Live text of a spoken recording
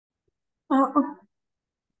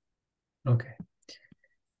Okay.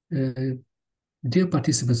 Dear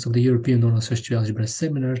participants of the European Non-Associative Algebra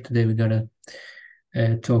seminar, today we're gonna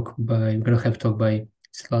have talk by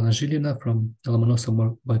Svetlana Zhilina from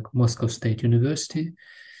Lomonosov Moscow State University.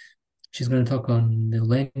 She's going to talk on the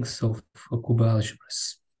lengths of Okubo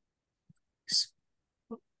algebras.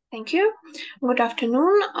 Thank you. Good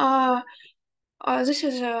afternoon.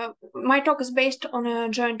 My talk is based on a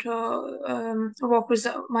joint work with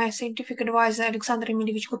my scientific advisor Alexander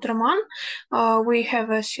Guterman. We have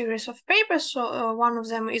a series of papers, so one of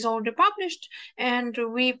them is already published, and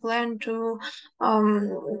we plan to,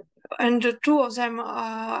 and two of them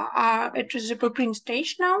are at the preprint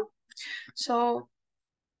stage now. So,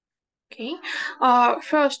 okay.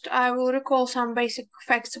 First, I will recall some basic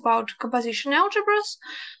facts about composition algebras,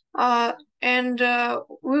 and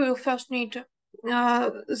we will first need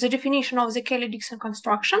the definition of the Cayley-Dickson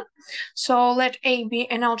construction. So let A be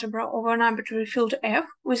an algebra over an arbitrary field F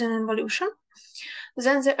with an involution.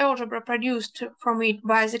 Then the algebra produced from it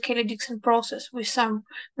by the Cayley-Dickson process with some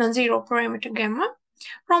non-zero parameter gamma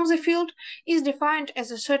from the field is defined as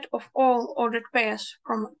a set of all ordered pairs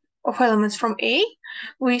of elements from A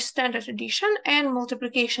with standard addition and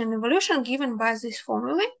multiplication and involution given by this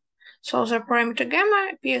formulae. So the parameter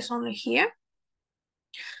gamma appears only here.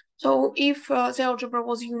 So if the algebra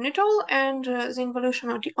was unital and the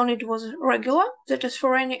involution on it was regular, that is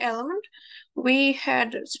for any element, we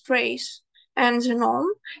had space and the norm,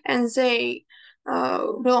 and they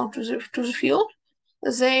belong to the field,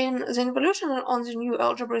 then the involution on the new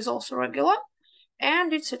algebra is also regular,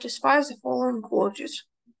 and it satisfies the following qualities.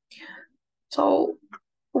 So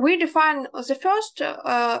we define the first,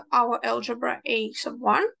 our algebra A sub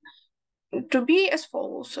 1, to be as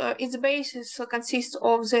follows. Its basis consists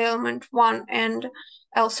of the element 1 and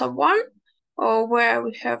L sub 1, where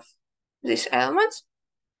we have these elements,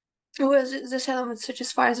 where this element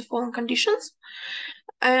satisfies the following conditions.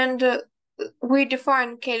 And we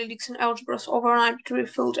define Cayley-Dickson algebras over an arbitrary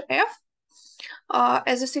field F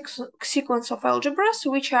as a sequence of algebras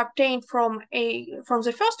which are obtained from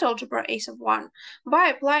the first algebra A sub 1 by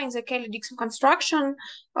applying the Cayley-Dickson construction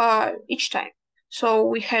each time. So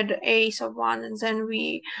we had A sub 1, and then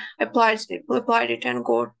we applied it and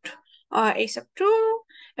got A sub 2,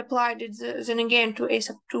 applied it then again to A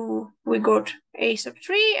sub 2, we got A sub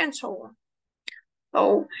 3, and so on.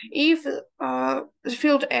 So if the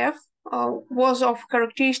field F was of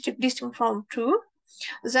characteristic distinct from 2,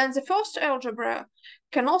 then the first algebra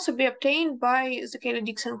can also be obtained by the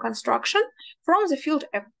Cayley-Dickson construction from the field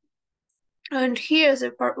F. And here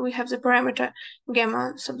we have the parameter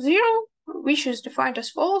gamma sub 0, which is defined as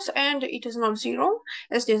follows, and it is not 0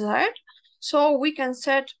 as desired. So we can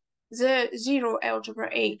set the 0 algebra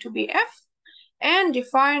A to be F and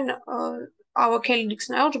define our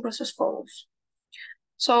Cayley-Dickson algebras as follows.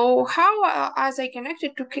 So how are they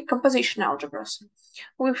connected to composition algebras?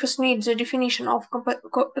 We first need the definition of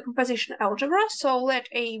composition algebra. So let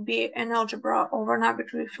A be an algebra over an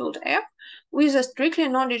arbitrary field F with a strictly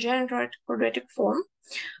non-degenerate quadratic form.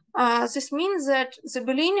 This means that the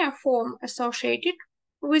bilinear form associated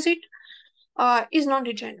with it is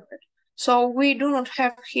non-degenerate. So we do not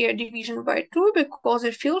have here division by 2 because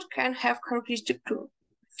the field can have characteristic 2.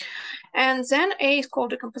 And then A is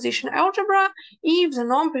called a composition algebra if the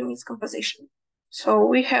norm permits composition. So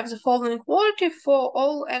we have the following quality for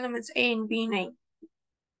all elements A and B in A.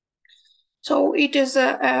 So it is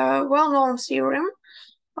a well-known theorem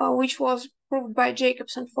which was proved by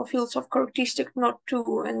Jacobson for fields of characteristic not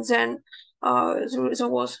 2, and then there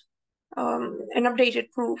was an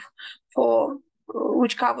updated proof for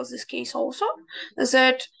which covers this case also,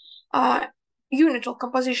 that unital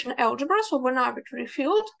composition algebras of an arbitrary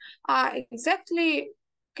field are exactly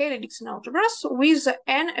Cayley-Dickson algebras with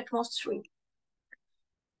n at most 3.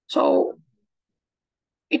 So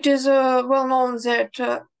it is well known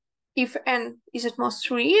that if n is at most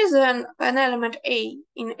 3, then an element A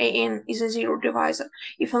in An is a 0 divisor,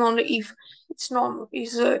 if and only if its norm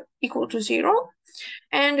is equal to 0.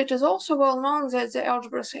 And it is also well known that the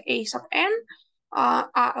algebras A sub n are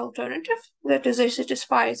alternative, that is, they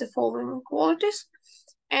satisfy the following qualities.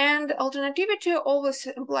 And alternativity always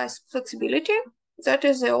implies flexibility, that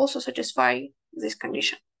is, they also satisfy this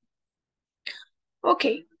condition.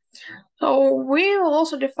 Okay, so we will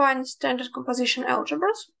also define standard composition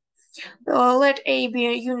algebras. Let A be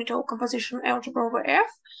a unital composition algebra over F,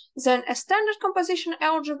 then a standard composition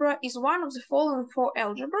algebra is one of the following 4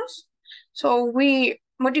 algebras. So we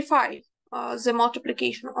modify the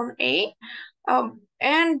multiplication on A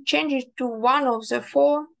and change it to one of the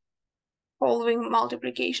 4 following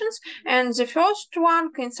multiplications, and the first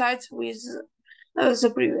one coincides with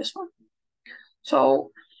the previous one.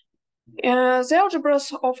 So the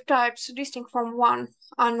algebras of types distinct from 1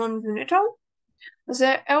 are non-unital.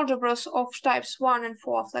 The algebras of types 1 and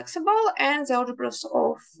 4 are flexible, and the algebras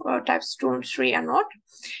of types 2 and 3 are not.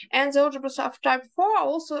 And the algebras of type 4 are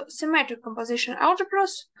also symmetric composition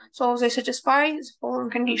algebras, so they satisfy the following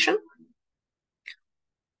condition.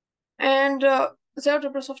 And the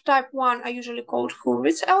algebras of type 1 are usually called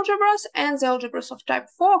Hurwitz algebras, and the algebras of type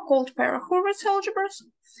 4 are called para-Hurwitz algebras.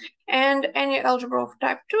 And any algebra of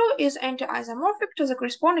type 2 is anti-isomorphic to the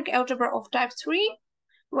corresponding algebra of type 3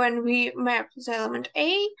 when we map the element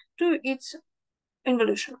A to its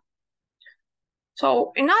involution.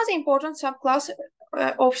 So another important subclass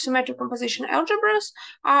of symmetric composition algebras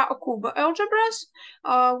are Okubo algebras.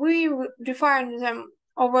 We define them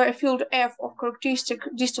over a field F of characteristic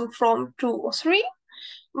distinct from 2 or 3,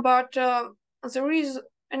 but there is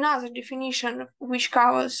another definition which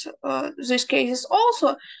covers these cases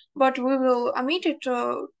also, but we will omit it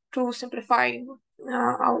to simplify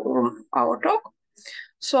our talk.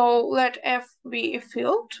 So let F be a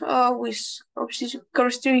field with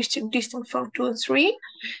characteristic distinct from 2 and 3,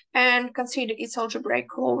 and consider its algebraic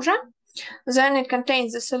closure. Then it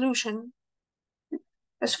contains the solution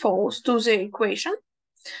as follows to the equation: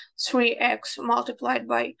 3x multiplied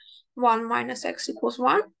by 1 minus x equals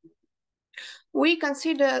 1. We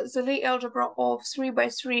consider the Lie algebra of 3 by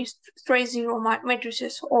 3 straight zero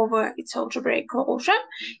matrices over its algebraic closure,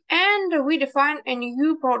 and we define a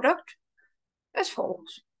U product as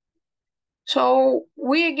follows. So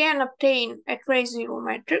we again obtain a trace zero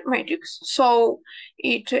matrix, so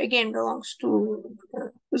it again belongs to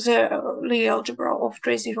the Lie algebra of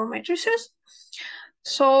trace zero matrices.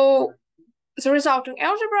 So the resulting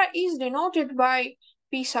algebra is denoted by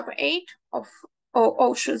P sub 8 of,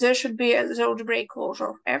 there should be the algebraic closure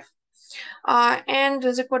of F. And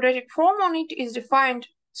the quadratic form on it is defined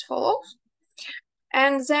as follows.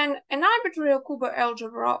 And then an arbitrary Okubo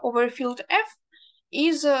algebra over a field F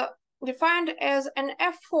is defined as an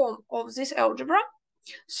F form of this algebra.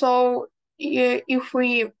 So if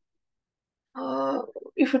we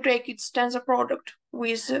take its tensor product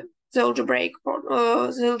with the algebraic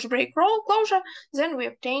closure, then we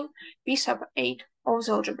obtain P sub 8 of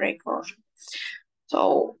the algebraic closure.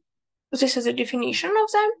 So this is a definition of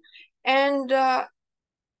them. And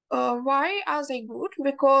why are they good?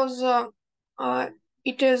 Because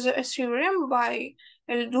it is a theorem by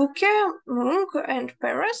El Duque, Mung, and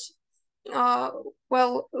Perez.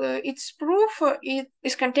 Its proof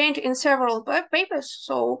is contained in several papers,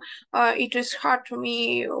 so it is hard to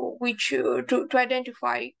me to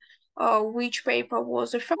identify which paper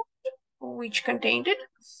was the first, which contained it.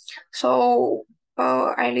 So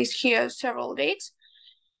I list here several dates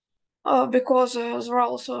because there are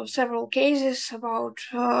also several cases about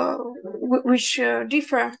which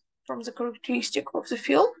differ from the characteristic of the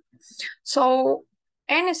field. So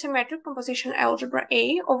any symmetric composition algebra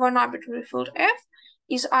A over an arbitrary field F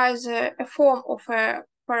is either a form of a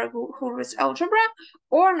para-Hurwitz algebra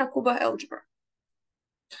or an Okubo algebra.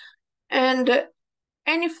 And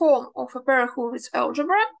any form of a para-Hurwitz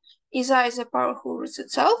algebra is either para-Hurwitz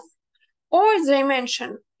itself, or its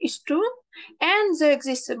dimension is 2, and there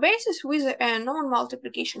exists a basis with a known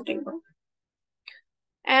multiplication table.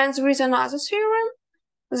 And there is another theorem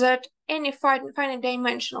that any finite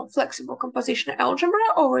dimensional flexible composition algebra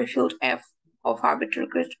over a field F of arbitrary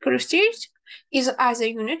characteristics is either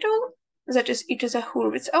unital, that is, it is a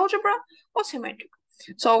Hurwitz algebra, or symmetric.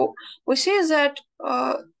 So we see that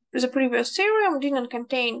the previous theorem didn't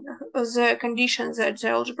contain the condition that the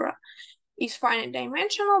algebra is finite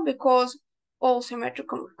dimensional, because all symmetric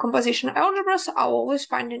composition algebras are always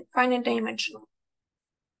finite dimensional.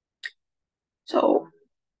 So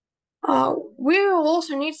we will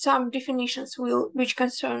also need some definitions which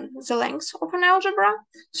concern the length of an algebra.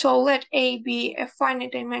 So let A be a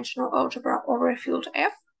finite dimensional algebra over a field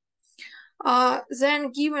F.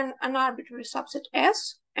 Then given an arbitrary subset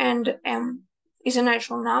S and M is a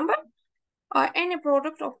natural number, any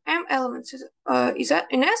product of M elements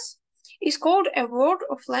in S is called a word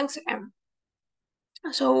of length M.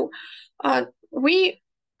 So we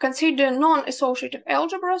consider non-associative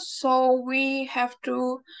algebras, so we have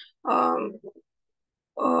to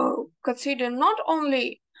consider not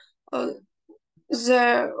only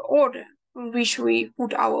the order in which we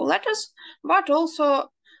put our letters, but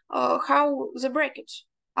also how the brackets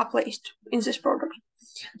are placed in this product.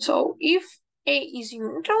 So if A is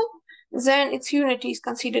unital, then its unity is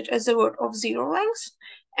considered as a word of zero length,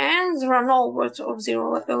 and there are no words of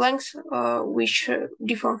zero length which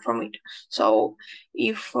differ from it. So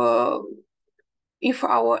if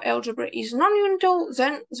our algebra is non-unital,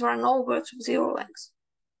 then there are no words of zero length.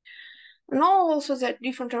 know also that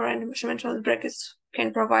different arrangements brackets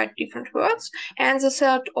can provide different words, and the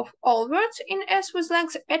set of all words in S with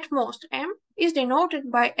length at most m is denoted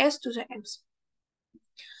by S to the m's.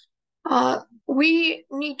 We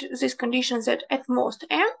need this condition that at most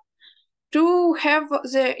m to have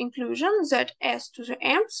the inclusion that S to the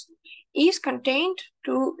m's is contained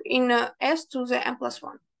in S to the m plus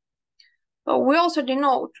 1. So we also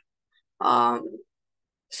denote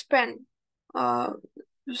span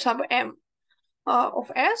sub m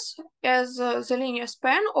of S as the linear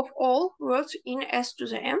span of all words in S to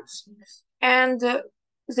the m's, and the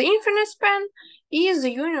infinite span is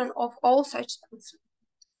the union of all such spans.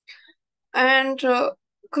 And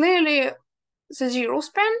clearly the zero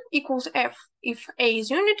span equals f if A is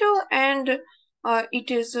unital and it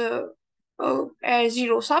is a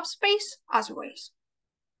zero subspace otherwise.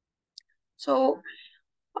 So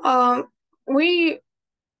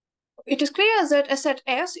it is clear that a set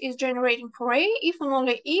S is generating for A if and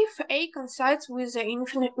only if A coincides with the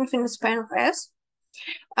infinite span of S.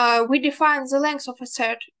 We define the length of a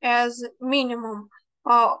set as minimum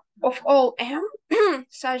of all m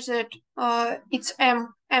such that its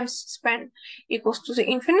m's span equals to the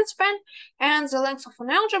infinite span, and the length of an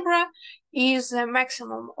algebra is the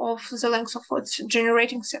maximum of the length of its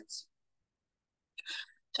generating sets.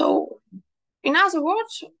 So in other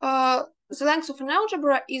words, the length of an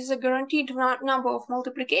algebra is a guaranteed number of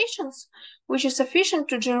multiplications which is sufficient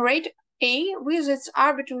to generate A with its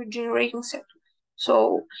arbitrary generating set.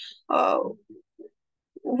 So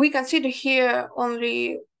we consider here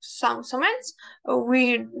only some summands.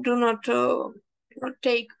 We do not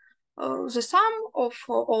take the sum of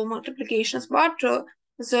all multiplications, but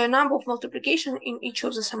the number of multiplication in each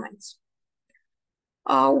of the summands.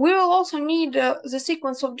 We will also need the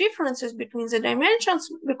sequence of differences between the dimensions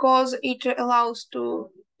because it allows to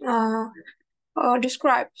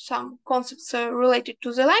describe some concepts related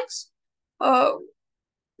to the length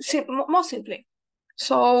more simply.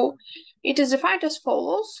 So it is defined as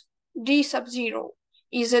follows: d sub 0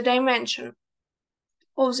 is a dimension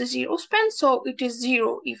of the zero span, so it is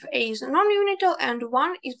 0 if A is non-unital and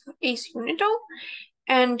 1 if A is unital,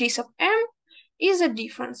 and d sub m is a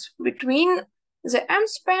difference between the m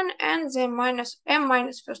span and the m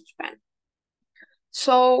minus first span.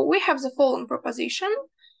 So we have the following proposition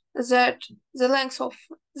that the length of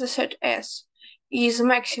the set S is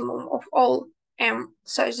maximum of all m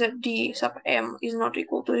such that d sub m is not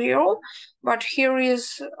equal to 0, but here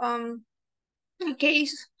is a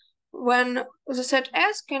case when the set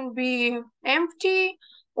S can be empty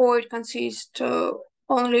or it consists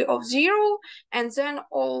only of 0, and then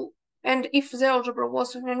and if the algebra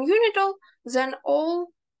was non-unital, then all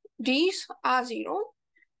d's are 0,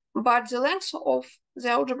 but the length of the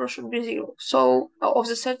algebra should be 0, so of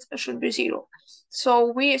the set should be 0.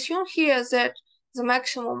 So we assume here that the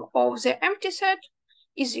maximum of the empty set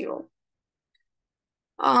is 0.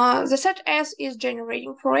 The set S is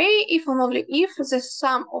generating for A if and only if the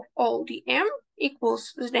sum of all dm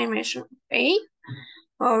equals the dimension of A.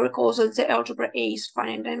 Recall that the algebra A is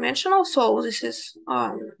finite dimensional, so this is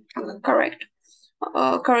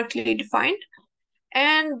correctly defined.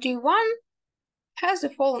 And d1 has the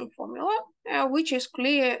following formula, which is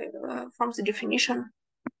clear from the definition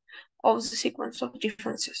of the sequence of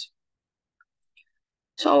differences.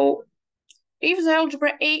 So if the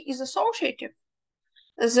algebra A is associative,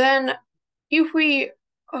 then if we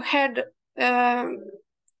had an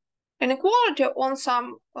equality on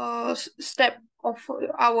some step of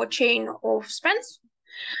our chain of spans,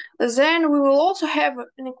 then we will also have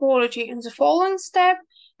an equality in the following step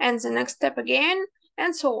and the next step again,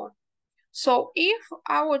 and so on. So if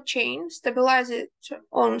our chain stabilizes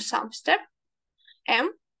on some step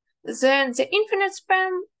m, then the infinite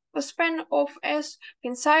span of S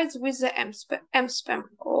coincides with the m span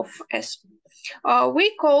of S.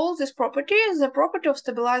 We call this property the property of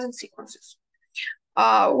stabilizing sequences.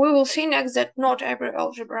 We will see next that not every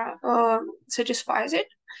algebra satisfies it,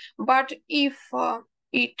 but if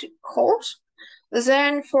it holds,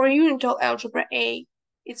 then for unital algebra A,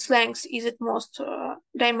 its length is at most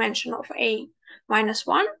dimension of A minus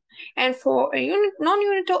 1, and for a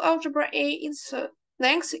non-unital algebra A, its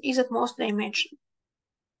length is at most dimension.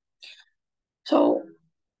 So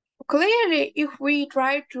clearly, if we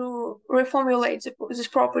try to reformulate this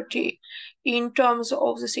property in terms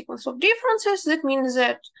of the sequence of differences, that means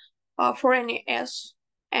that for any S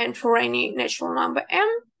and for any natural number m,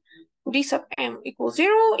 d sub m equals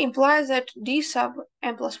 0 implies that d sub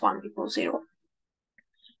m plus 1 equals 0.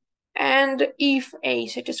 And if A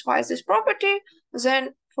satisfies this property,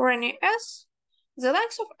 then for any S, the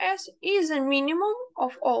length of S is a minimum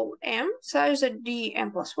of all M such that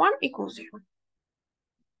dm plus 1 equals 0.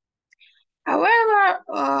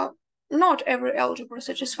 However, not every algebra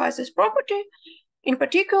satisfies this property. In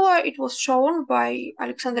particular, it was shown by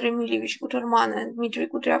Alexander Guterman and Dmitry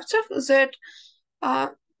Kudryavtsev that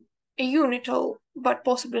a unital but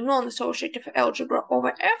possibly non-associative algebra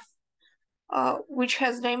over F, which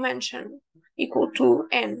has dimension equal to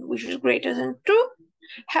n, which is greater than 2,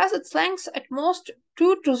 has its length at most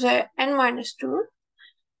 2 to the n minus 2,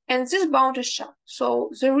 and this bound is sharp.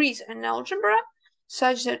 So there is an algebra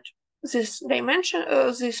such that this dimension,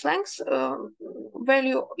 this length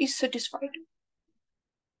value is satisfied.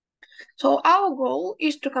 So our goal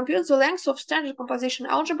is to compute the length of standard composition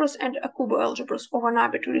algebras and Okubo algebras over an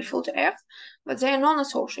arbitrary field F, but they are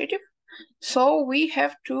non-associative. So we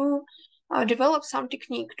have to develop some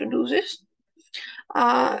technique to do this.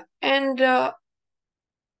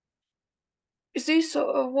 This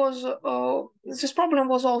problem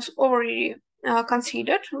was also already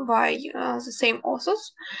considered by the same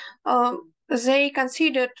authors. They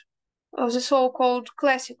considered the so-called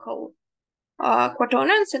classical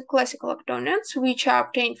quaternions and classical octonions, which are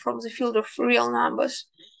obtained from the field of real numbers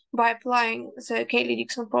by applying the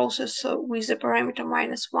Cayley-Dickson process with the parameter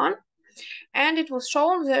 -1. And it was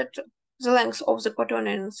shown that the length of the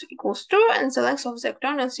quaternions equals 2 and the length of the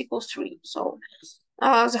octonions equals 3. So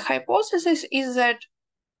the hypothesis is that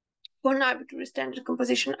for an arbitrary standard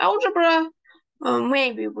composition algebra,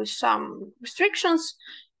 maybe with some restrictions,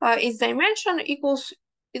 its dimension equals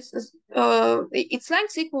its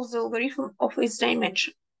length equals the logarithm of its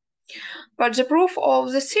dimension. But the proof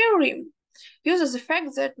of the theorem uses the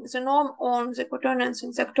fact that the norm on the quaternions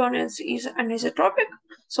and the octonions is anisotropic,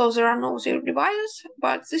 so there are no zero divisors,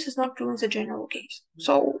 but this is not true in the general case.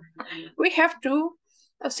 So we have to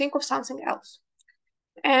think of something else.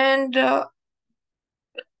 And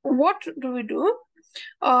what do?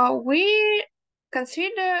 We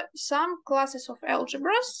consider some classes of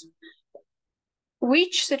algebras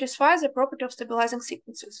which satisfy the property of stabilizing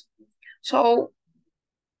sequences. So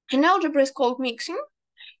an algebra is called mixing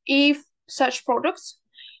if such products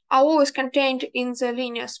are always contained in the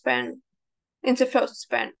linear span, in the first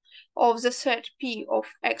span of the set P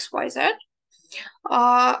of x, y, z,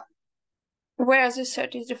 where this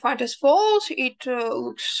set is defined as follows. It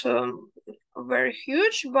looks very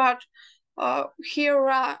huge, but here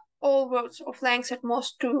are all words of length at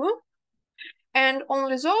most 2, and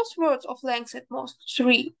only those words of length at most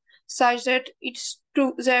 3, such that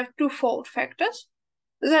they have twofold factors,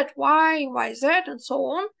 z, y, z, and so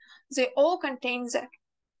on. They all contain z.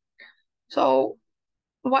 So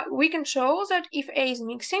what we can show that if A is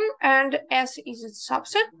mixing and S is its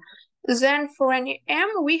subset, then for any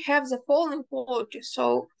M we have the following quality.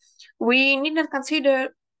 So we need not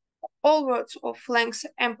consider all words of length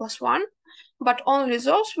m plus 1, but only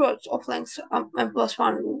those words of length m plus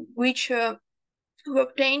 1 which were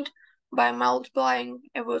obtained by multiplying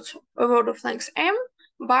a word of length m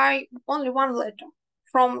by only one letter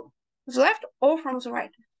from the left or from the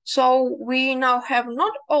right. So we now have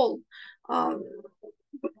not all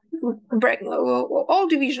all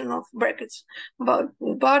division of brackets, but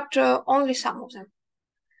only some of them.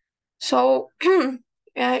 So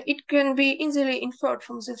it can be easily inferred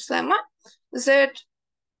from this lemma that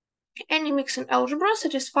any mixing algebra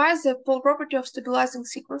satisfies the pole property of stabilizing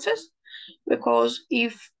sequences, because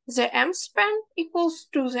if the m span equals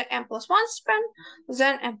to the m plus 1 span,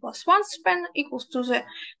 then m plus 1 span equals to the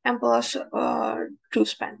m plus 2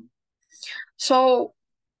 span. So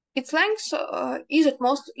its length is at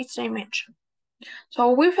most its dimension.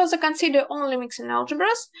 So we further consider only mixing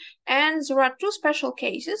algebras, and there are two special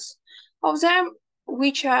cases of them,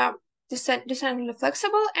 which are descendingly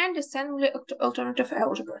flexible and descendingly alternative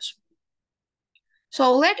algebras.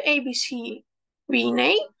 So let ABC be in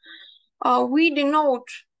A. We denote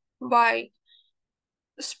by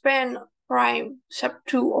span prime sub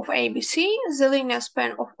 2 of ABC the linear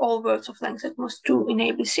span of all words of length at most 2 in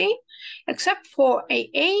ABC, except for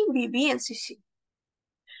AA, BB, and CC.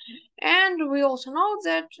 And we also know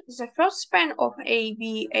that the first span of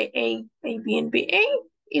AB, AA, AB, and BA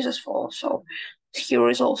is as follows. So here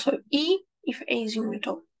is also E if A is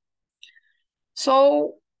unital.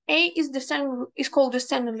 So A is called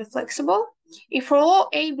descendingly flexible if for all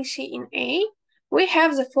ABC in A, we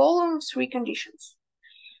have the following three conditions.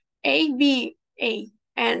 A, B, A,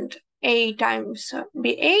 and A times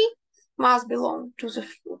BA must belong to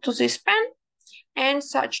this span, and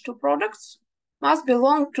such two products must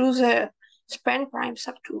belong to the span prime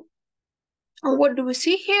sub 2. And what do we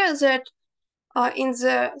see here? That in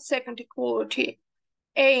the second equality,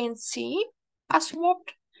 A and C are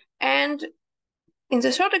swapped, and in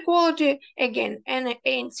the third equality, again,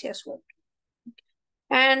 A and C are swapped.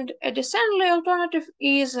 And a descendingly alternative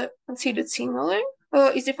is considered similarly,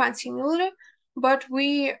 is defined similarly, but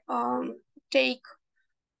we take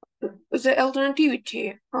the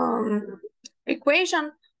alternativity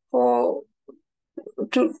equation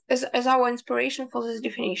as our inspiration for this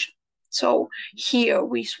definition. So here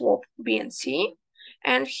we swap B and C,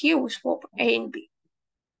 and here we swap A and B.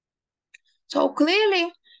 So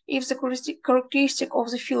clearly, if the characteristic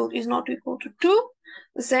of the field is not equal to 2,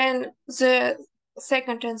 then the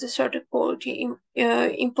second and the third equality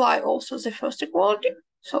imply also the first equality.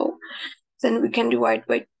 So then we can divide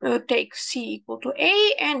by take C equal to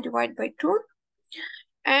A and divide by 2.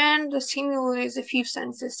 And similarly, the fifth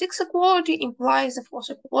and the sixth equality implies the fourth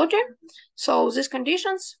equality. So these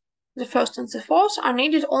conditions, the first and the fourth, are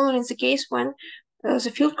needed only in the case when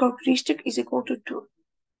the field characteristic is equal to 2.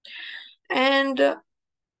 And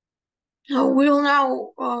we will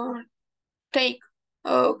now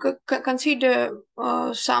consider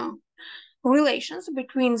some relations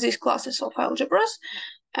between these classes of algebras.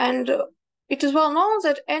 And it is well known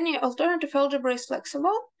that any alternative algebra is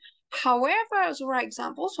flexible. However, there are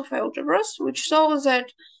examples of algebras which show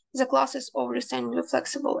that the classes of descendingly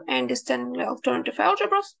flexible and descendingly alternative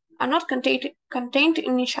algebras are not contained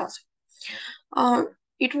in each other.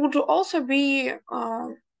 It would also be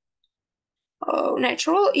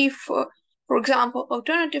natural if, for example,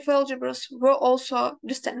 alternative algebras were also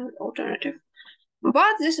descendingly alternative.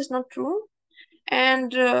 But this is not true,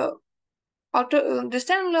 and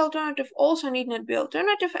descendingly alternative also need not be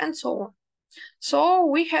alternative, and so on. So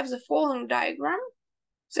we have the following diagram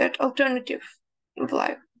that alternative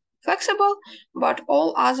imply flexible, but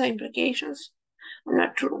all other implications are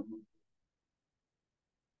not true.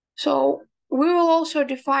 So we will also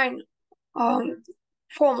define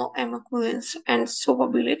formal M equivalence and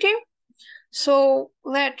swappability. So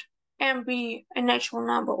let M be a natural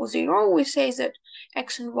number or 0. We say that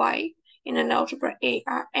X and Y in an algebra A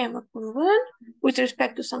are M equivalent with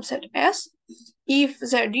respect to some set S if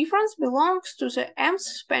their difference belongs to the mth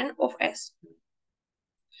span of S.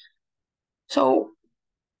 So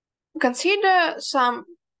consider some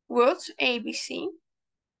words A, B, C.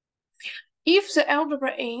 If the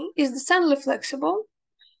algebra A is descendingly flexible,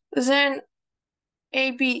 then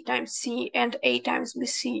AB times C and A times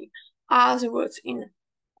BC are the words in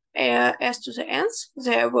S to the nth,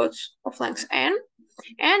 they are words of length n,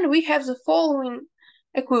 and we have the following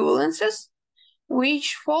equivalences,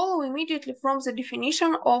 which follow immediately from the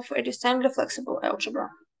definition of a descendingly flexible algebra.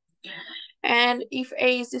 And if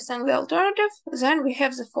A is descendingly alternative, then we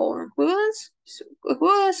have the following equivalence,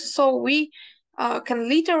 so we can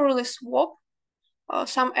literally swap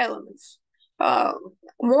some elements.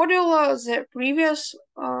 Modulo the previous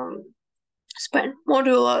span,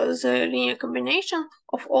 modulo the linear combination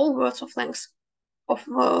of all words of length of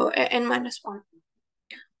n-1.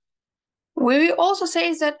 We also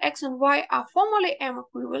say that X and Y are formally M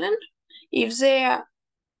equivalent if they are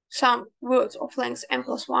some words of length n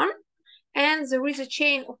plus 1, and there is a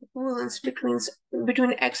chain of equivalence between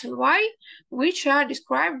X and Y, which are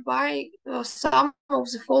described by some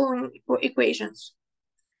of the following equations.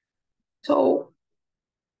 So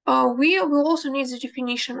we will also need the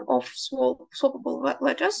definition of swappable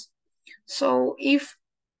letters. So if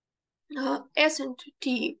S and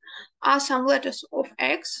T are some letters of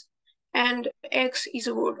X, and X is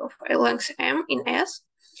a word of length M in S,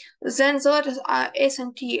 then the letters S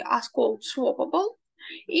and T are called swappable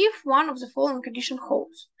if one of the following condition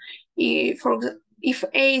holds. If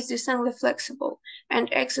A is descendingly flexible and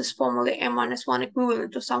X is formally m-1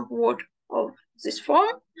 equivalent to some word of this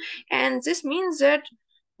form, and this means that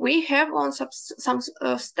we have on some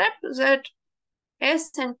step that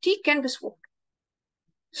S and T can be swapped.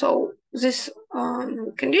 So this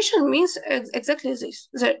condition means exactly this,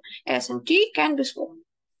 that S and T can be swapped.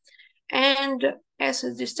 And S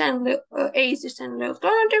is A is descendingly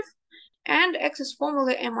alternative, and X is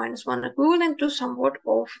formally m-1 equivalent to some word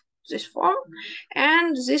of this form.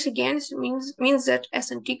 And this again means that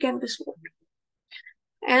S and T can be swapped.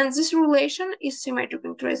 And this relation is symmetric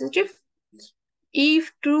intransitive.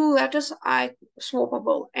 If two letters are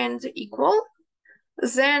swappable and equal,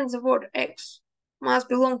 then the word X must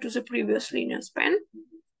belong to the previous linear span.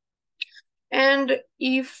 And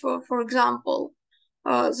if, for example,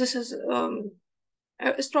 this is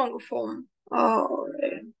a stronger form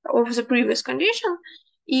of the previous condition,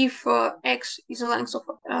 if X is the length of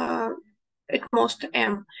at most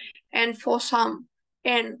M, and for some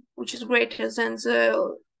N, which is greater than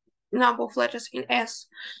the number of letters in S,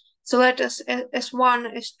 the letters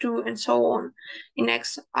S1, S2, and so on in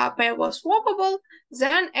X are pairwise swappable,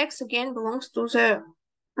 then X again belongs to the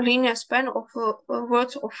linear span of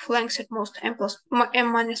words of length at most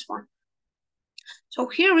m minus 1. So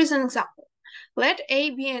here is an example. Let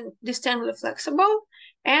A be distantly flexible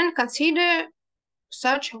and consider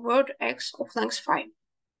such a word X of length 5.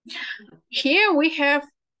 Here we have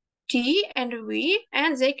T and V,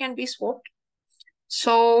 and they can be swapped.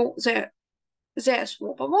 So they're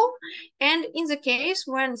swappable, and in the case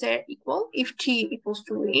when they're equal, if T equals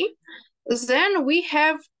to V, then we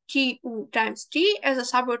have Tu times T as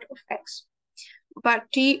a subword of X. But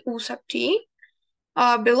Tu sub T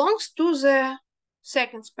belongs to the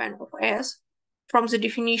second span of S from the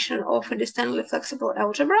definition of a distantly flexible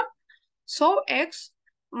algebra, so X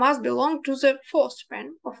must belong to the fourth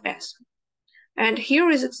span of S. And here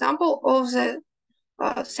is example of the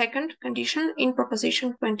second condition in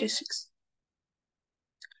proposition 26.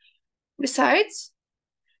 Besides,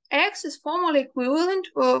 X is formally equivalent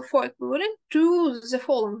to the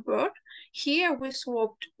following word. Here we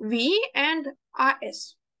swapped V and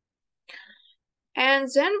RS. And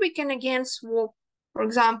then we can again swap, for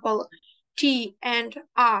example, T and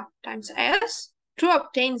R times S to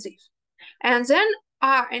obtain this. And then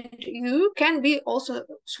R and U can be also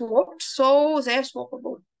swapped, so they're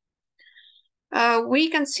swappable. We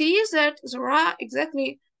can see that there are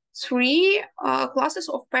exactly 3 classes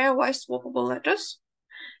of pairwise swappable letters.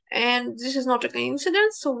 And this is not a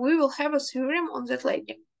coincidence, so we will have a theorem on that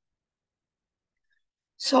later.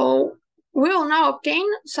 So we will now obtain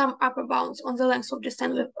some upper bounds on the length of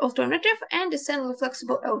distantly alternative and distantly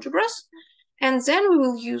flexible algebras, and then we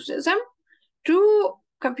will use them to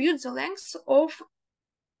compute the lengths of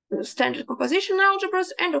standard composition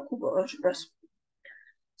algebras and Okubo algebras.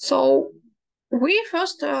 So we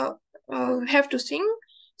first have to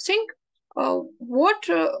think what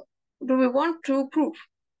do we want to prove.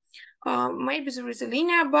 Maybe there is a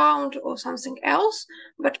linear bound or something else,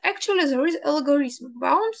 but actually there is a logarithmic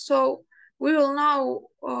bound. So we will now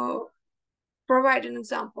provide an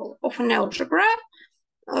example of an algebra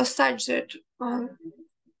such that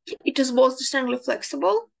it is both distantly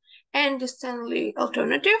flexible and distantly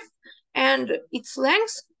alternative, and its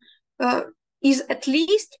length is at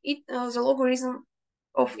least the logarithm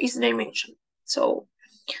of its dimension. So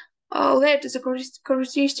let the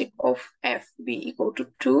characteristic of f be equal to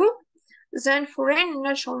 2. Then for any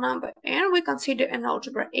natural number n, we consider an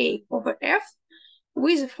algebra A over F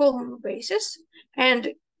with the following basis,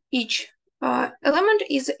 and each element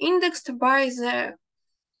is indexed by the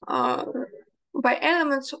by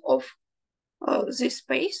elements of this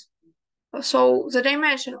space. So the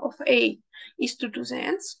dimension of A is 2 to the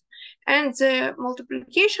nth, and the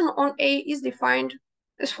multiplication on A is defined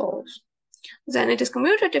as follows. Then it is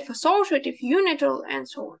commutative, associative, unital, and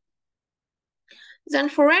so on. Then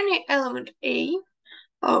for any element A,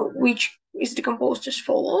 which is decomposed as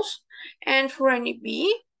follows, and for any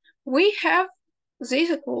B, we have these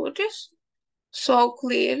equalities. So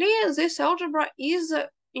clearly, this algebra is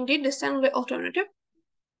indeed distantly alternative.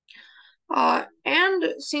 And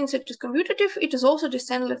since it is commutative, it is also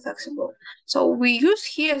distantly flexible. So we use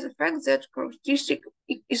here the fact that characteristic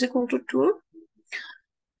is equal to 2.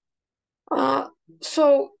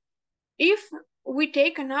 So if we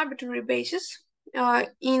take an arbitrary basis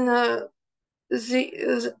in this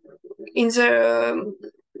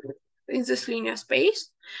linear space,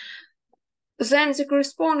 then the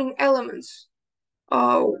corresponding elements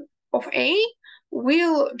of A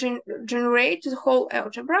will generate the whole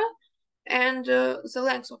algebra, and the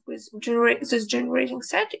length of this generating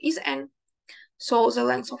set is n. So the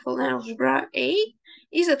length of an algebra A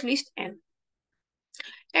is at least n.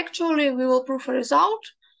 Actually, we will prove a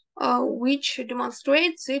result which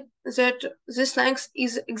demonstrates that this length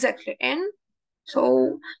is exactly n,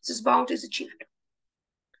 so this bound is achieved.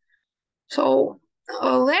 So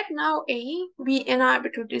let now A be an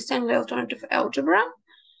arbitrary distantly alternative algebra.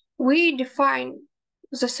 We define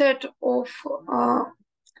the set of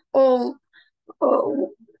all,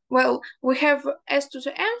 well, we have s to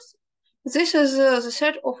the nth. This is the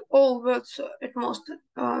set of all words at most,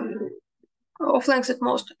 of length at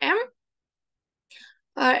most m.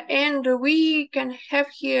 And we can have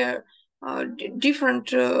here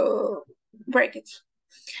different brackets.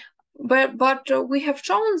 But we have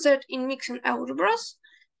shown that in mixing algebras,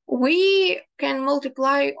 we can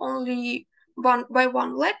multiply only by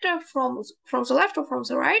one letter from the left or from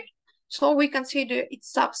the right. So we consider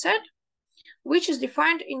its subset, which is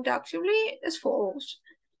defined inductively as follows.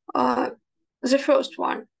 The first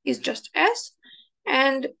one is just S,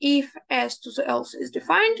 and if S to the L is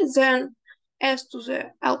defined, then S to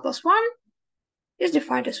the L plus 1 is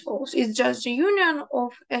defined as follows. It's just the union of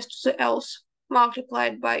s to the l's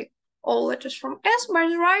multiplied by all letters from s by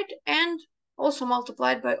the right and also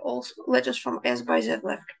multiplied by all letters from s by the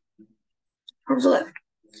left.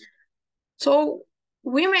 So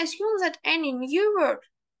we may assume that any new word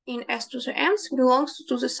in s to the m's belongs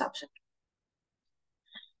to the subset.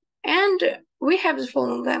 And we have the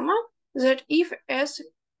following lemma that if S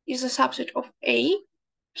is a subset of A,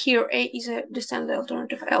 here A is a descendant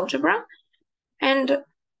alternative algebra, and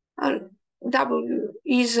W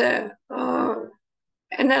is an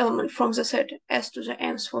element from the set S to the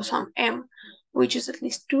m's for some m, which is at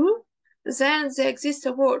least 2, then there exists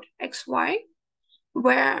a word xy,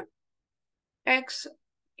 where x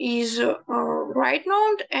is right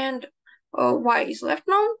known and y is left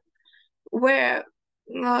known, where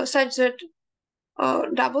such that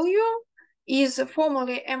W is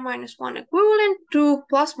formally m-1 equivalent to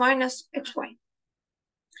plus minus xy.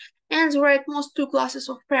 And there are at most 2 classes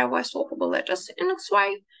of pairwise swappable letters in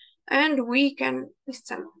xy, and we can list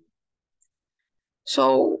them.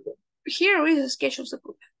 So here is a sketch of the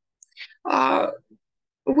proof.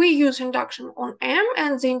 We use induction on m,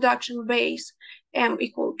 and the induction base m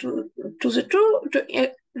equal to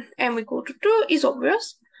m equal to 2 is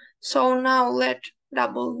obvious. So now let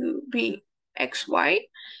W be xy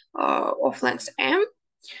of length m.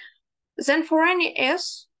 Then for any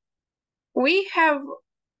s, we have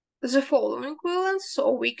the following equivalence,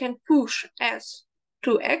 so we can push s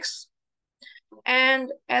to x,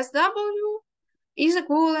 and SW is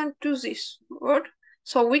equivalent to this word,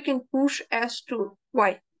 so we can push s to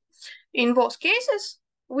y. In both cases,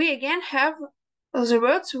 we again have the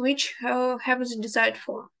words which have the desired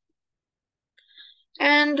form.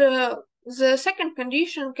 And the second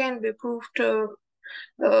condition can be proved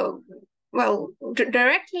well,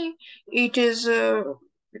 directly. It is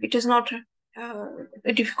not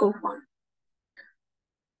a difficult one.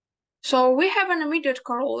 So we have an immediate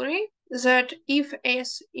corollary that if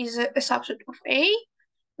S is a subset of A,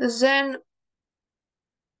 then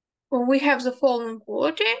we have the following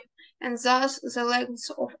quality, and thus the length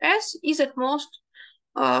of S is at most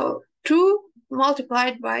 2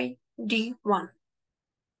 multiplied by D1.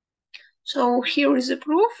 So here is the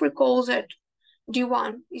proof. Recall that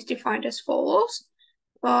D1 is defined as follows,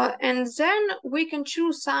 and then we can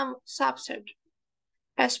choose some subset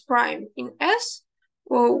S prime in S,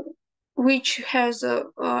 which has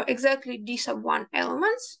exactly D sub 1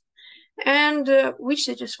 elements, and which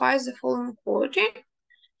satisfies the following quality.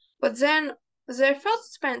 But then their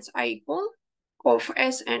first spans are equal of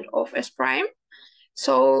S and of S prime,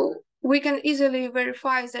 so we can easily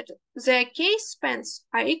verify that their k spans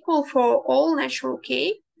are equal for all natural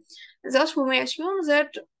k. Thus, we may assume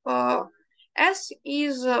that S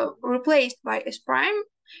is replaced by S prime,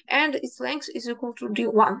 and its length is equal to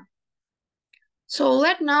D1. So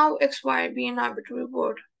let now xy be an arbitrary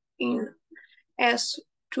word in S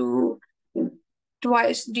to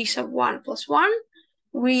twice D sub 1 plus 1,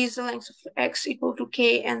 with the length of x equal to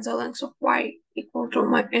k and the length of y equal to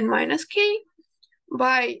n minus k.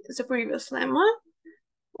 By the previous lemma,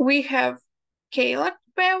 we have k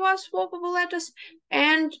pairwise swappable letters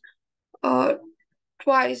and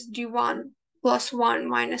twice d1 plus 1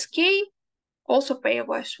 minus k, also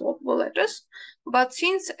pairwise swappable letters. But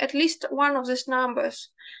since at least one of these numbers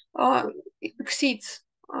exceeds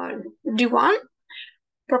d1,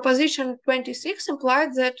 proposition 26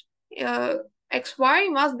 implied that xy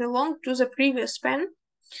must belong to the previous span,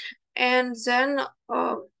 and then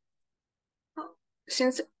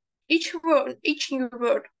since each new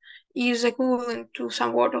word is equivalent to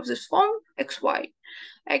some word of this form, xy,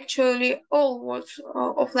 actually all words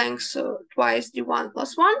of length twice d1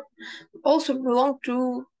 plus 1 also belong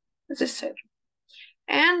to this set.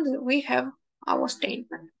 And we have our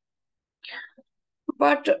statement.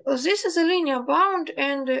 But this is a linear bound,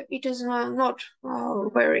 and it is not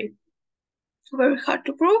very hard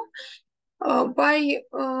to prove. By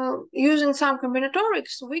using some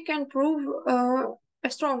combinatorics, we can prove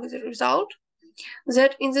as strong as a result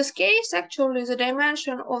that in this case, actually, the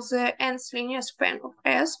dimension of the nth linear span of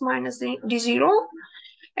S minus the D0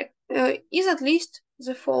 is at least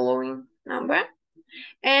the following number.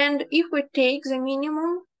 And if we take the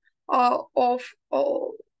minimum of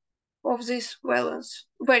these values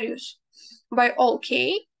by all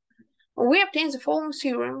k, we obtain the following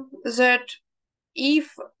theorem that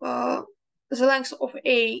if the length of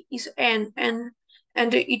A is n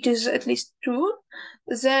and it is at least 2,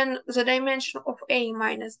 then the dimension of A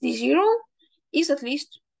minus D0 is at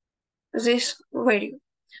least this value.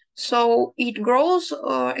 So it grows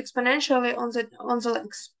exponentially on the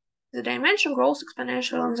length. The dimension grows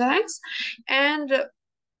exponentially on the length, and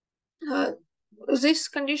this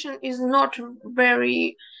condition is not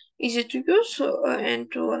very easy to use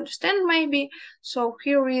and to understand maybe. So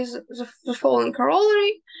here is the following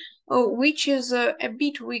corollary, which is a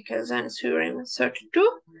bit weaker than theorem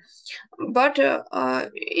 32, but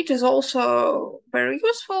it is also very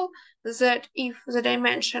useful that if the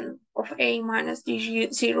dimension of A minus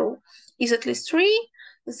D0 is at least 3,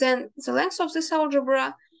 then the length of this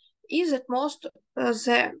algebra is at most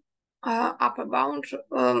the upper bound,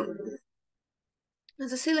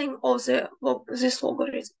 the ceiling of this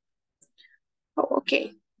logarithm.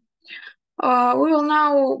 Okay. We will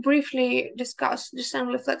now briefly discuss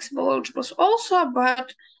distinctly flexible algebras also,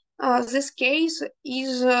 but this case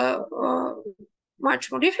is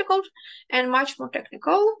much more difficult and much more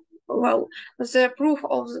technical. Well, the proof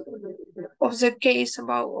of the case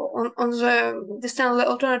about on the distinctly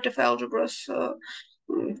alternative algebras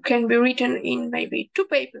can be written in maybe two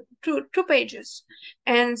pages,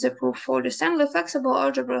 and the proof for distinctly flexible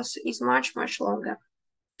algebras is much longer.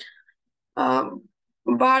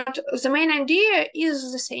 But the main idea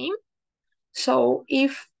is the same. So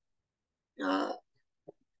if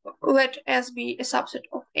let S be a subset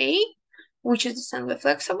of A, which is distinctly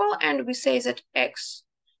flexible, and we say that X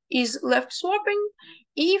is left swapping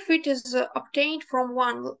if it is obtained from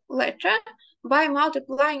one letter by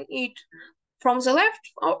multiplying it from the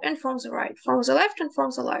left and from the right, from the left and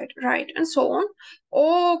from the right, and so on,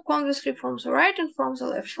 or conversely from the right and from the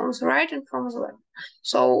left, from the right and from the left.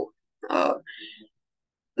 So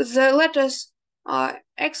the letters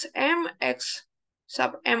xm, x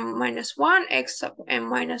sub m minus 1, x sub m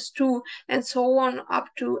minus 2, and so on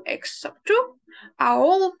up to x sub 2 are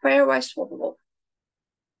all pairwise swappable.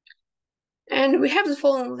 And we have the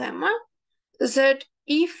following lemma, that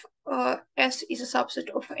if S is a subset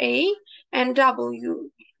of A and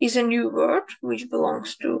W is a new word which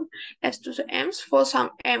belongs to S to the m's for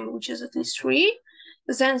some m which is at least 3,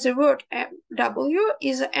 then the word W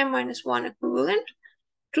is m minus 1 equivalent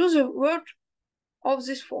to the word of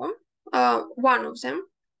this form, one of them.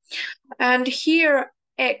 And here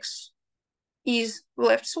X is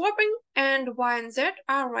left swapping and Y and Z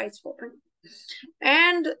are right swapping.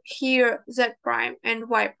 And here Z prime and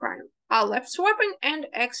Y prime are left swapping and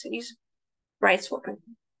X is right swapping.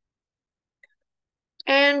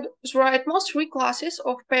 And there are at most 3 classes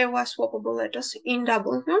of pairwise swappable letters in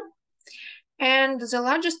W, and the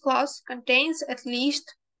largest class contains at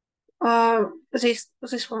least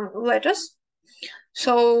this one letters.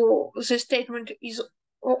 So the statement is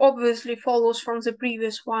obviously follows from the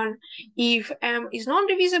previous one if m is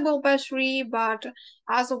non-divisible by 3, but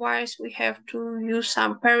otherwise we have to use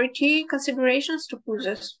some parity considerations to prove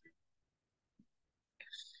this.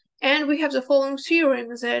 And we have the following theorem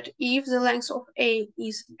that if the length of A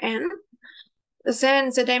is n,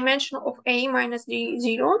 then the dimension of A minus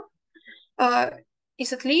D0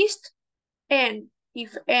 is at least n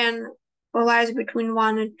if n lies between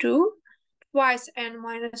 1 and 2, twice n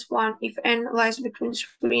minus 1 if n lies between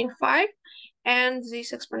 3 and 5, and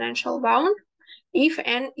this exponential bound if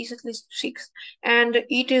n is at least 6. And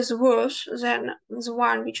it is worse than the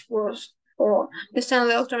one which was for the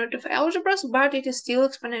distinctly alternative algebras, but it is still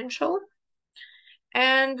exponential.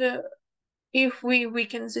 And if we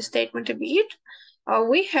weaken the statement a bit,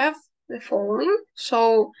 we have the following.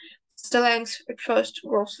 So the length at first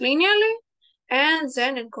grows linearly, and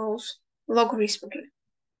then it grows logarithmically.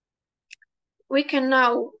 We can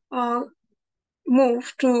now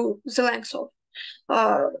move to the length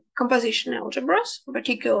of composition algebras, in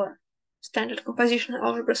particular standard composition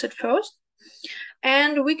algebras at first.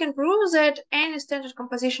 And we can prove that any standard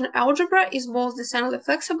composition algebra is both distinctly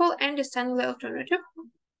flexible and distinctly alternative.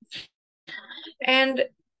 And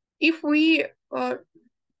if we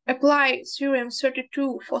apply theorem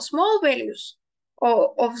 32 for small values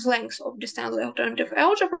of the length of distinctly alternative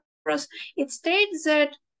algebras, it states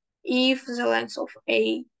that if the length of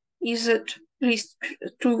A is at least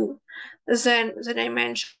 2, then the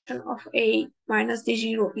dimension of A minus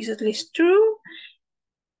D0 is at least 2.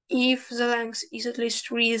 If the length is at least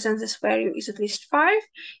 3, then this value is at least 5.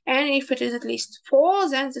 And if it is at least 4,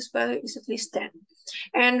 then this value is at least 10.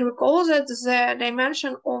 And recall that the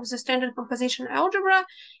dimension of the standard composition algebra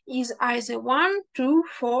is either 1, 2,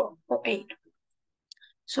 4, or 8.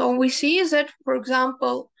 So we see that, for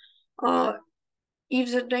example,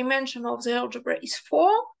 if the dimension of the algebra is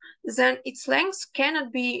 4, then its length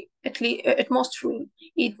cannot be at most 3.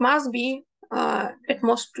 It must be at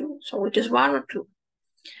most 2. So it is 1 or 2.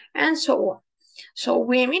 And so on. So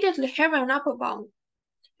we immediately have an upper bound.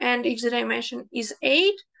 And if the dimension is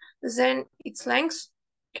 8, then its length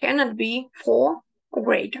cannot be 4 or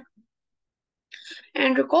greater.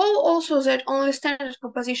 And recall also that only standard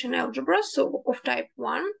composition algebras, so of type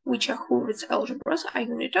 1, which are Hurwitz algebras, are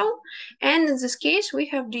unital. And in this case, we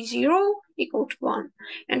have d0 equal to 1.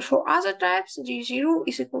 And for other types, d0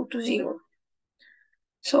 is equal to 0.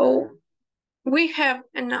 So we have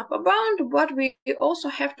an upper bound, but we also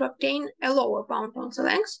have to obtain a lower bound on the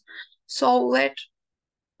length. So let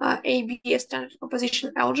A be a standard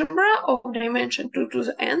composition algebra of dimension 2 to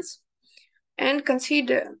the nth, and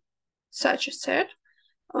consider such a set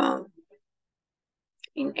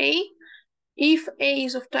in A. If A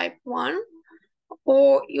is of type 1,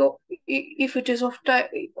 or if it is of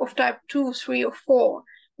type 2, 3, or 4,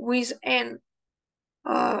 with n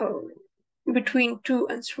between 2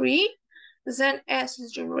 and 3, then S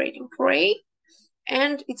is generating for A,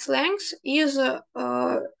 and its length is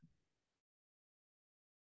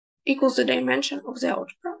equals the dimension of the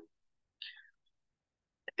algebra.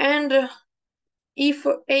 And if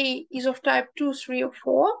A is of type 2, 3, or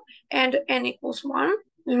 4, and n equals 1,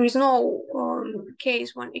 there is no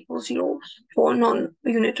case when equals 0 for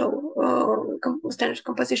non-unital standard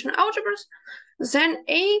composition algebras, then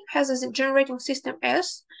A has a generating system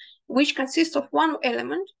S, which consists of one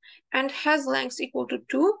element and has length equal to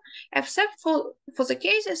 2, except for the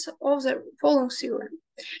cases of the following theorem.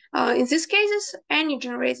 In these cases, any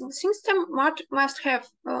generating system must have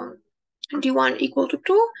d1 equal to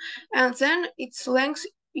 2, and then its length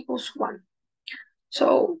equals 1.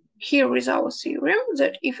 So here is our theorem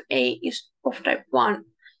that if A is of type 1,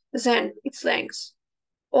 then its length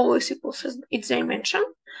always equals its dimension.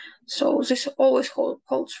 So this always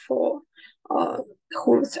holds for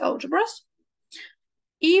Hurwitz algebras.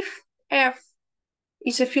 If F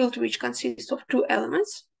is a field which consists of two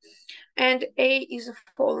elements, and A is a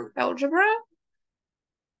following algebra,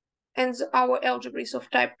 and our algebra is of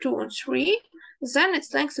type 2 and 3, then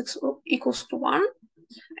its length equals to 1.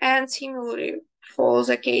 And similarly, for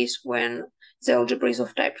the case when the algebra is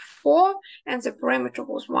of type 4 and the parameter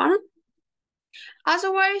was 1.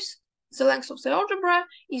 Otherwise, the length of the algebra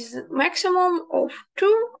is maximum of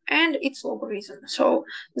 2 and its logarithm. So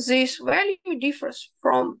this value differs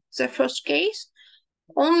from the first case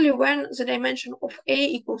only when the dimension of A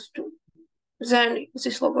equals 2. Then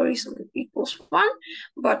this logarithm equals 1,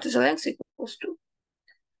 but the length equals 2.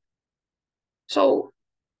 So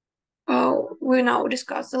we now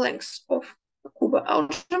discuss the lengths of Okubo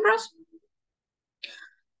algebras.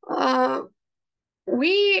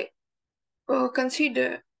 We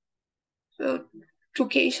consider two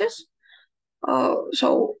cases.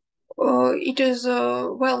 It is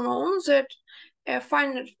well known that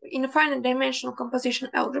in finite dimensional composition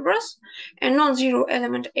algebras, a non-zero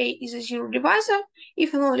element A is a zero divisor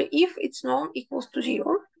if and only if its norm equals to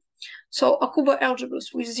 0. So Okubo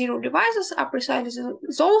algebras with zero divisors are precisely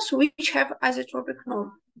those which have isotropic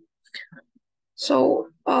norm. So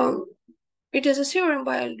it is a theorem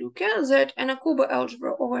by Luke that an Okubo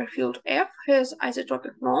algebra over a field F has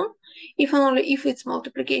isotropic norm if and only if its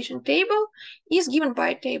multiplication table is given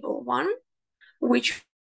by table 1, which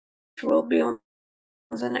will be on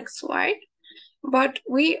the next slide. But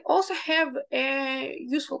we also have a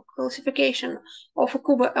useful classification of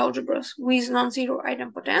Okubo algebras with non-zero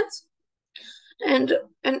idempotents, and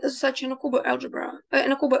such an Okubo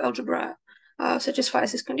algebra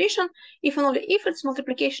satisfies this condition if and only if its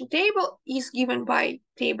multiplication table is given by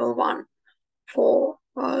table 1 for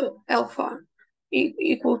alpha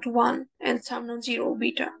equal to 1 and some non-zero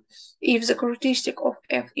beta if the characteristic of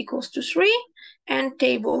F equals to 3, and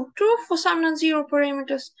table 2 for some non-zero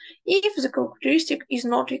parameters if the characteristic is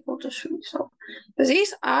not equal to 3. So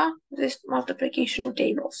these are these multiplication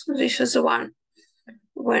tables. This is the one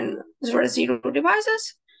when there are zero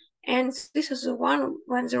divisors, and this is the one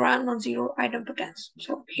when there are non-zero idempotents.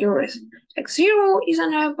 So here is x0 is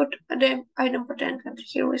an idempotent, and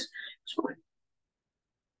here is x1.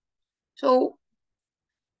 So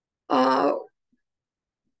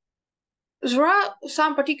there are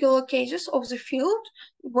some particular cases of the field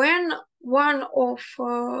when one of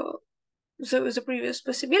the previous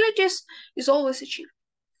possibilities is always achieved.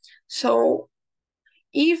 So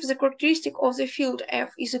if the characteristic of the field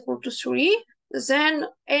F is equal to 3, then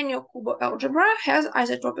any Okubo algebra has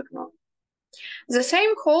isotropic norm. The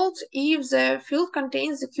same holds if the field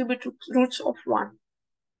contains the cubic roots of 1.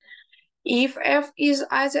 If F is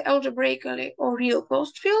either algebraically or real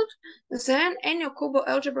closed field, then any Okubo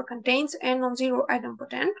algebra contains a non-zero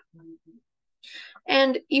idempotent.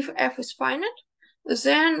 And if F is finite,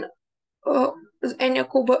 then any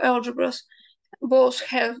Okubo algebras both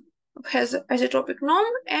has isotropic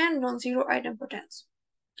norm and non-zero idempotents.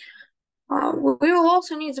 We will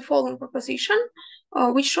also need the following proposition,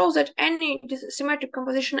 which shows that any symmetric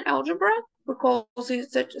composition algebra, we call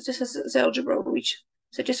this that this is the algebra which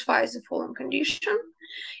satisfies the following condition,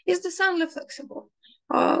 is decidedly flexible.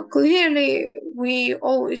 Clearly, we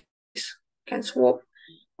always can swap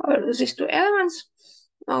these two elements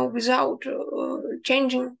without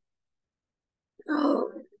changing,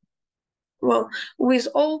 with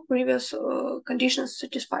all previous conditions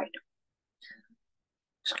satisfied.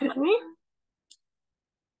 Excuse me.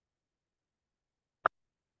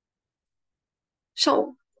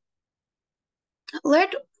 So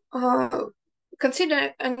let's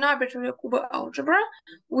consider an arbitrary Okubo algebra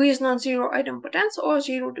with non-zero idempotents or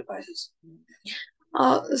zero divisors.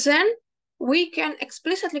 Then we can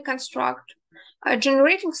explicitly construct a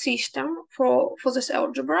generating system for this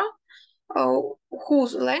algebra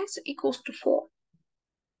whose length equals to 4.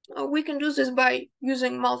 We can do this by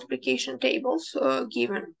using multiplication tables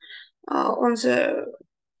given on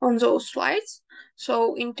those slides.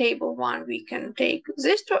 So in table 1, we can take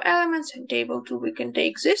these two elements. In table 2, we can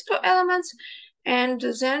take these two elements. And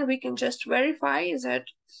then we can just verify that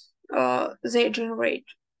they generate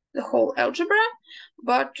the whole algebra.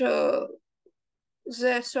 But the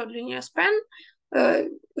third linear span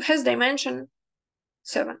has dimension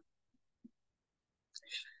 7.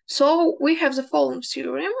 So we have the following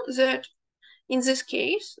theorem that in this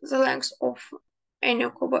case, the length of any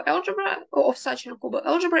Okubo algebra, or of such an Okubo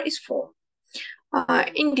algebra, is 4.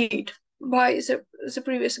 Indeed, by the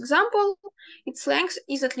previous example, its length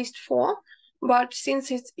is at least 4, but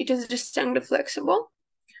since it is distinctly flexible,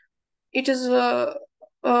 it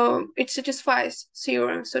satisfies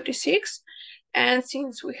theorem 36, and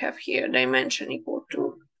since we have here dimension equal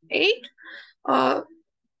to 8,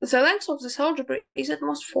 the length of this algebra is at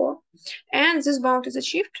most 4, and this bound is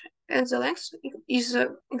achieved, and the length is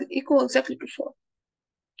equal exactly to 4.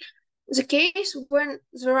 The case when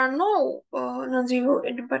there are no non-zero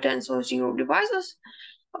idempotents or zero divisors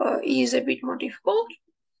is a bit more difficult.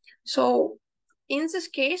 So in this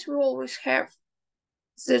case, we always have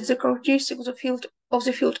that the characteristic of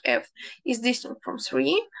the field F is distant from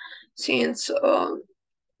 3, since an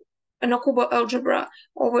Okubo algebra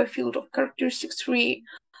over a field of characteristics 3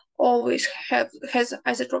 always has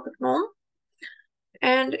isotropic norm.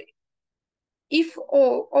 And if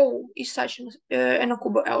O is such an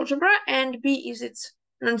Okubo algebra and B is its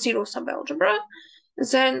non-zero subalgebra,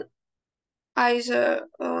 then either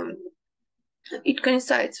it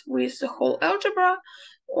coincides with the whole algebra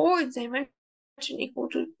or its dimension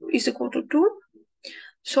is equal to 2.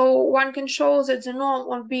 So one can show that the norm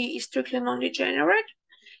on B is strictly non-degenerate,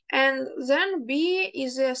 and then B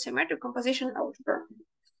is a symmetric composition algebra.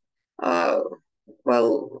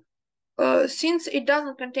 Since it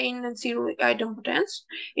doesn't contain non-zero idempotents,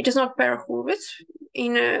 it is not pair-Hurwitz.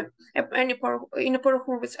 In a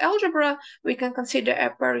pair-Hurwitz algebra, we can consider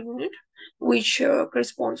a pair unit, which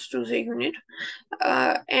corresponds to the unit,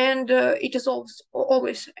 and it is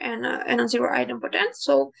always a non-zero idempotent.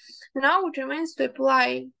 So now it remains to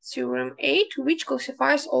apply theorem 8, which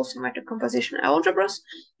classifies all symmetric composition algebras.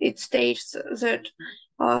 It states that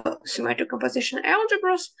symmetric composition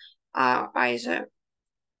algebras are either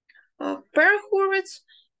pair-Hurwitz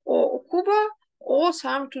or Okubo or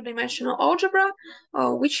some two-dimensional algebra,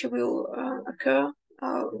 which will occur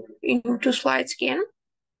in 2 slides again.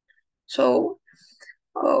 So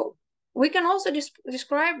we can also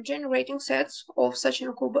describe generating sets of such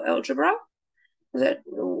an Okubo algebra, that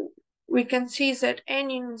we can see that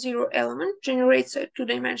any zero element generates a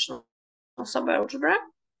two-dimensional subalgebra.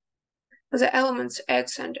 The elements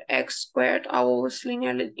x and x squared are always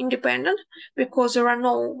linearly independent because there are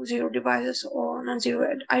no zero divisors or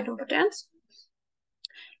non-zero idempotents.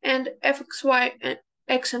 And fx, y, and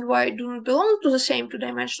x and y do not belong to the same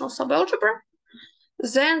two-dimensional subalgebra.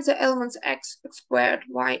 Then the elements x squared,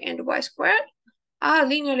 y, and y squared are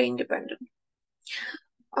linearly independent.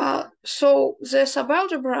 So the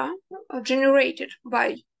subalgebra generated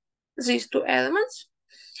by these two elements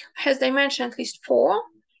has dimension at least 4,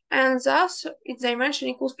 and thus its dimension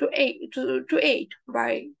equals to 8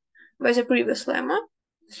 by the previous lemma.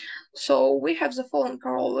 So we have the following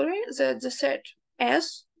corollary, that the set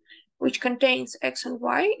S, which contains x and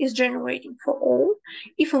y, is generating for O,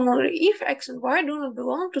 if and only if x and y do not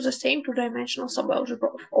belong to the same two-dimensional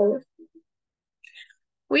subalgebra of O.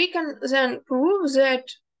 We can then prove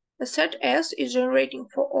that the set S is generating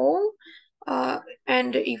for O,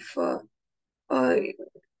 and if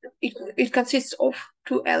it consists of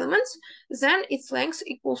 2 elements, then its length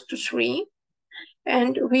equals to 3.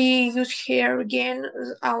 And we use here again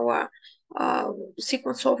our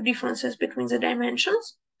sequence of differences between the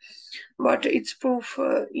dimensions. but its proof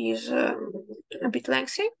is a bit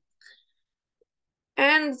lengthy.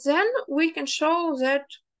 And then we can show that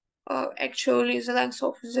actually the length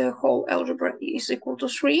of the whole algebra is equal to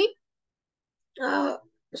 3.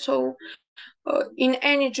 So in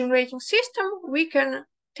any generating system, we can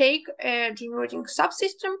take a generating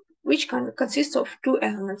subsystem which consists of 2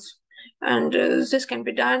 elements. And this can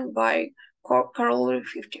be done by corollary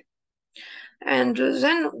 50. And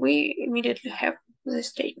then we immediately have this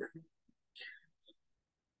statement.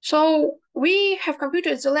 So we have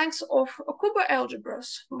computed the length of Okubo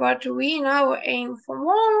algebras, but we now aim for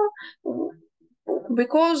more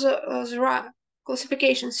because there are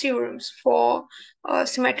classification theorems for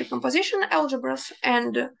symmetric composition algebras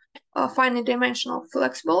and finite dimensional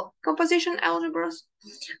flexible composition algebras.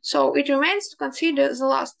 So it remains to consider the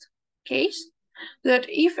last case, that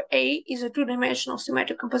if A is a two-dimensional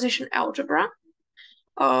symmetric composition algebra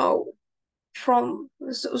from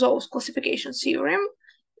those classification theorem,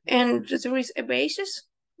 and there is a basis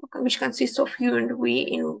which consists of U and V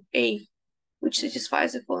in A, which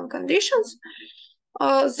satisfies the following conditions,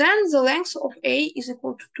 then the length of A is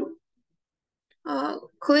equal to 2.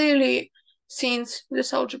 Clearly, since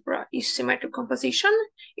this algebra is symmetric composition,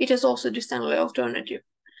 it is also distantly alternative.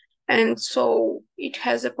 And so it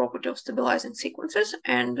has the property of stabilizing sequences,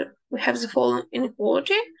 and we have the following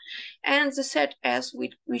inequality. And the set S,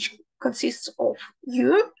 which consists of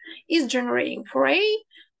U, is generating for A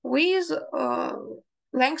with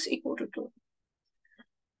length equal to 2.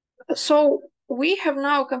 So we have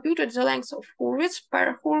now computed the length of Hurwitz,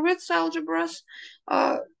 para-Hurwitz algebras,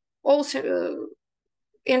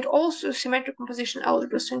 and also symmetric composition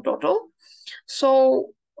algebras in total.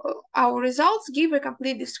 So our results give a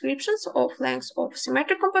complete descriptions of lengths of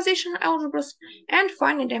symmetric composition algebras and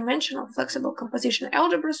finite dimensional flexible composition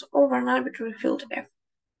algebras over an arbitrary field F.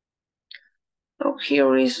 So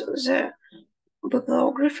here is the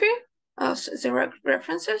bibliography, the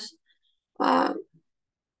references.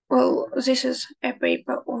 Well, this is a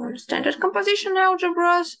paper on standard composition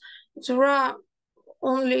algebras. There are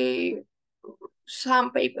only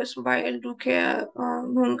some papers by El Duque,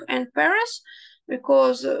 Mung, and Perez,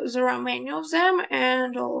 because there are many of them,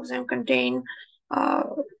 and all of them contain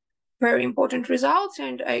very important results,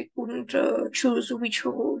 and I couldn't choose which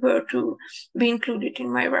were to be included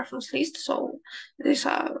in my reference list. So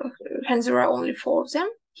hence there are only 4 of them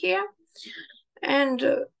here.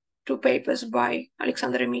 And 2 papers by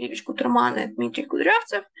Alexander Guterman and Dmitry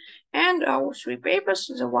Kudryavtsev, and our 3 papers,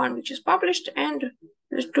 the one which is published and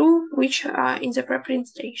the 2 which are in the preprint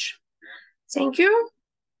stage. Thank you.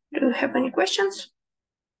 Do you have any questions?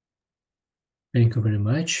 Thank you very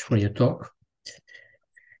much for your talk.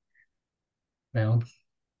 Well,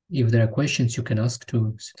 if there are questions, you can ask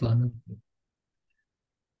to Svetlana.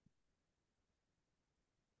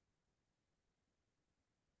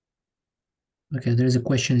 Okay, there is a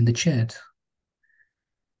question in the chat.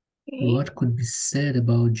 Okay. What could be said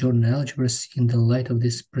about Jordan algebras in the light of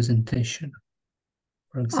this presentation?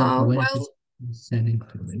 For example, when it is sending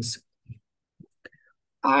things.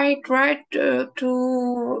 I tried to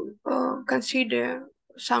consider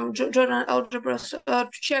some Jordan algebras to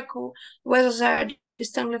check whether they are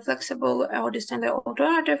distantly flexible or distantly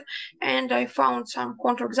alternative, and I found some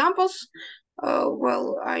counterexamples.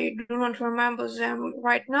 Well, I do not remember them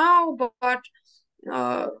right now, but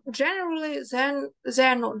generally then they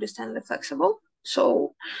are not distantly flexible.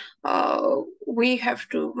 So we have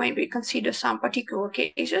to maybe consider some particular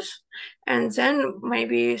cases, and then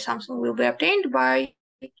maybe something will be obtained by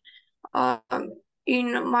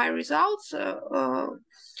in my results.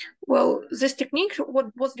 Well, this technique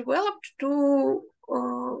was developed to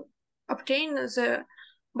obtain the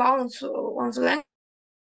bounds on the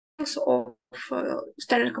length of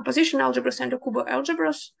standard composition algebras and Okubo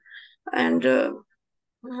algebras, and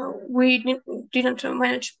we didn't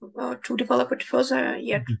manage to develop it further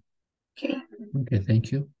yet. Okay. Okay,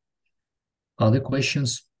 thank you. Other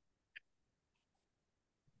questions?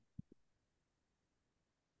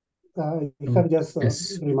 I have just a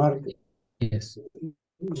remark. Yes.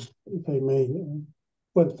 If I may.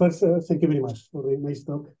 But first, thank you very much for the nice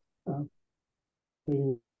talk.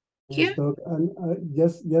 Nice talk. And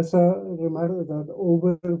just a remark that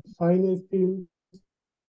over finite fields,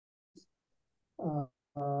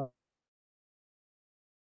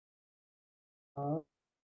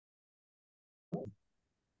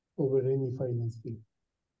 over any finite field.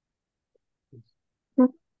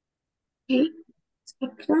 Okay.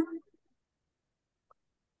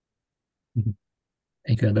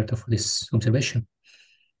 Thank you, Alberto, for this observation.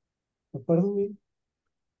 Pardon me?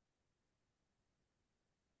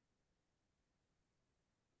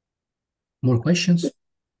 More questions?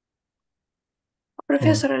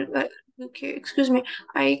 Professor, okay, excuse me,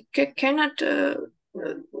 I cannot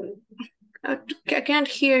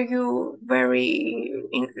hear you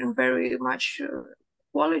in very much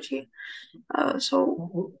quality.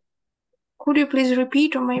 So could you please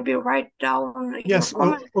repeat or maybe write down Yes. your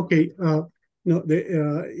comment? Okay. No,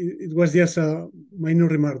 it was just a minor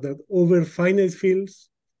remark that over finite fields,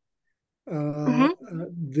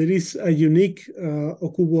 there is a unique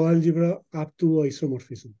Okubo algebra up to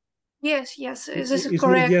isomorphism. Yes, this is it's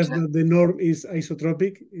correct. Not just that the norm is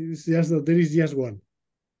isotropic, it's just that there is just one.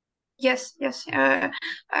 Yes. I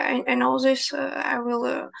know this. I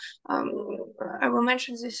will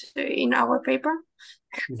mention this in our paper.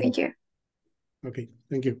 Thank you. Okay,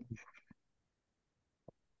 thank you.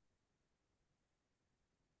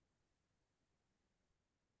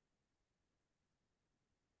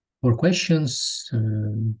 More questions,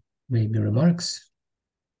 maybe remarks?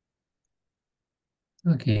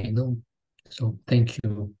 Okay, no. So thank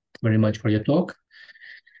you very much for your talk.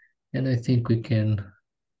 And I think we can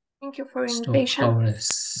thank you for stop invitation. our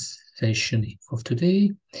session of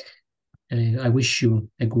today. And I wish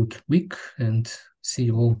you a good week and see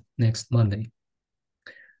you all next Monday.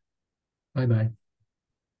 Bye-bye.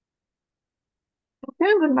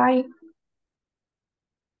 Okay, goodbye.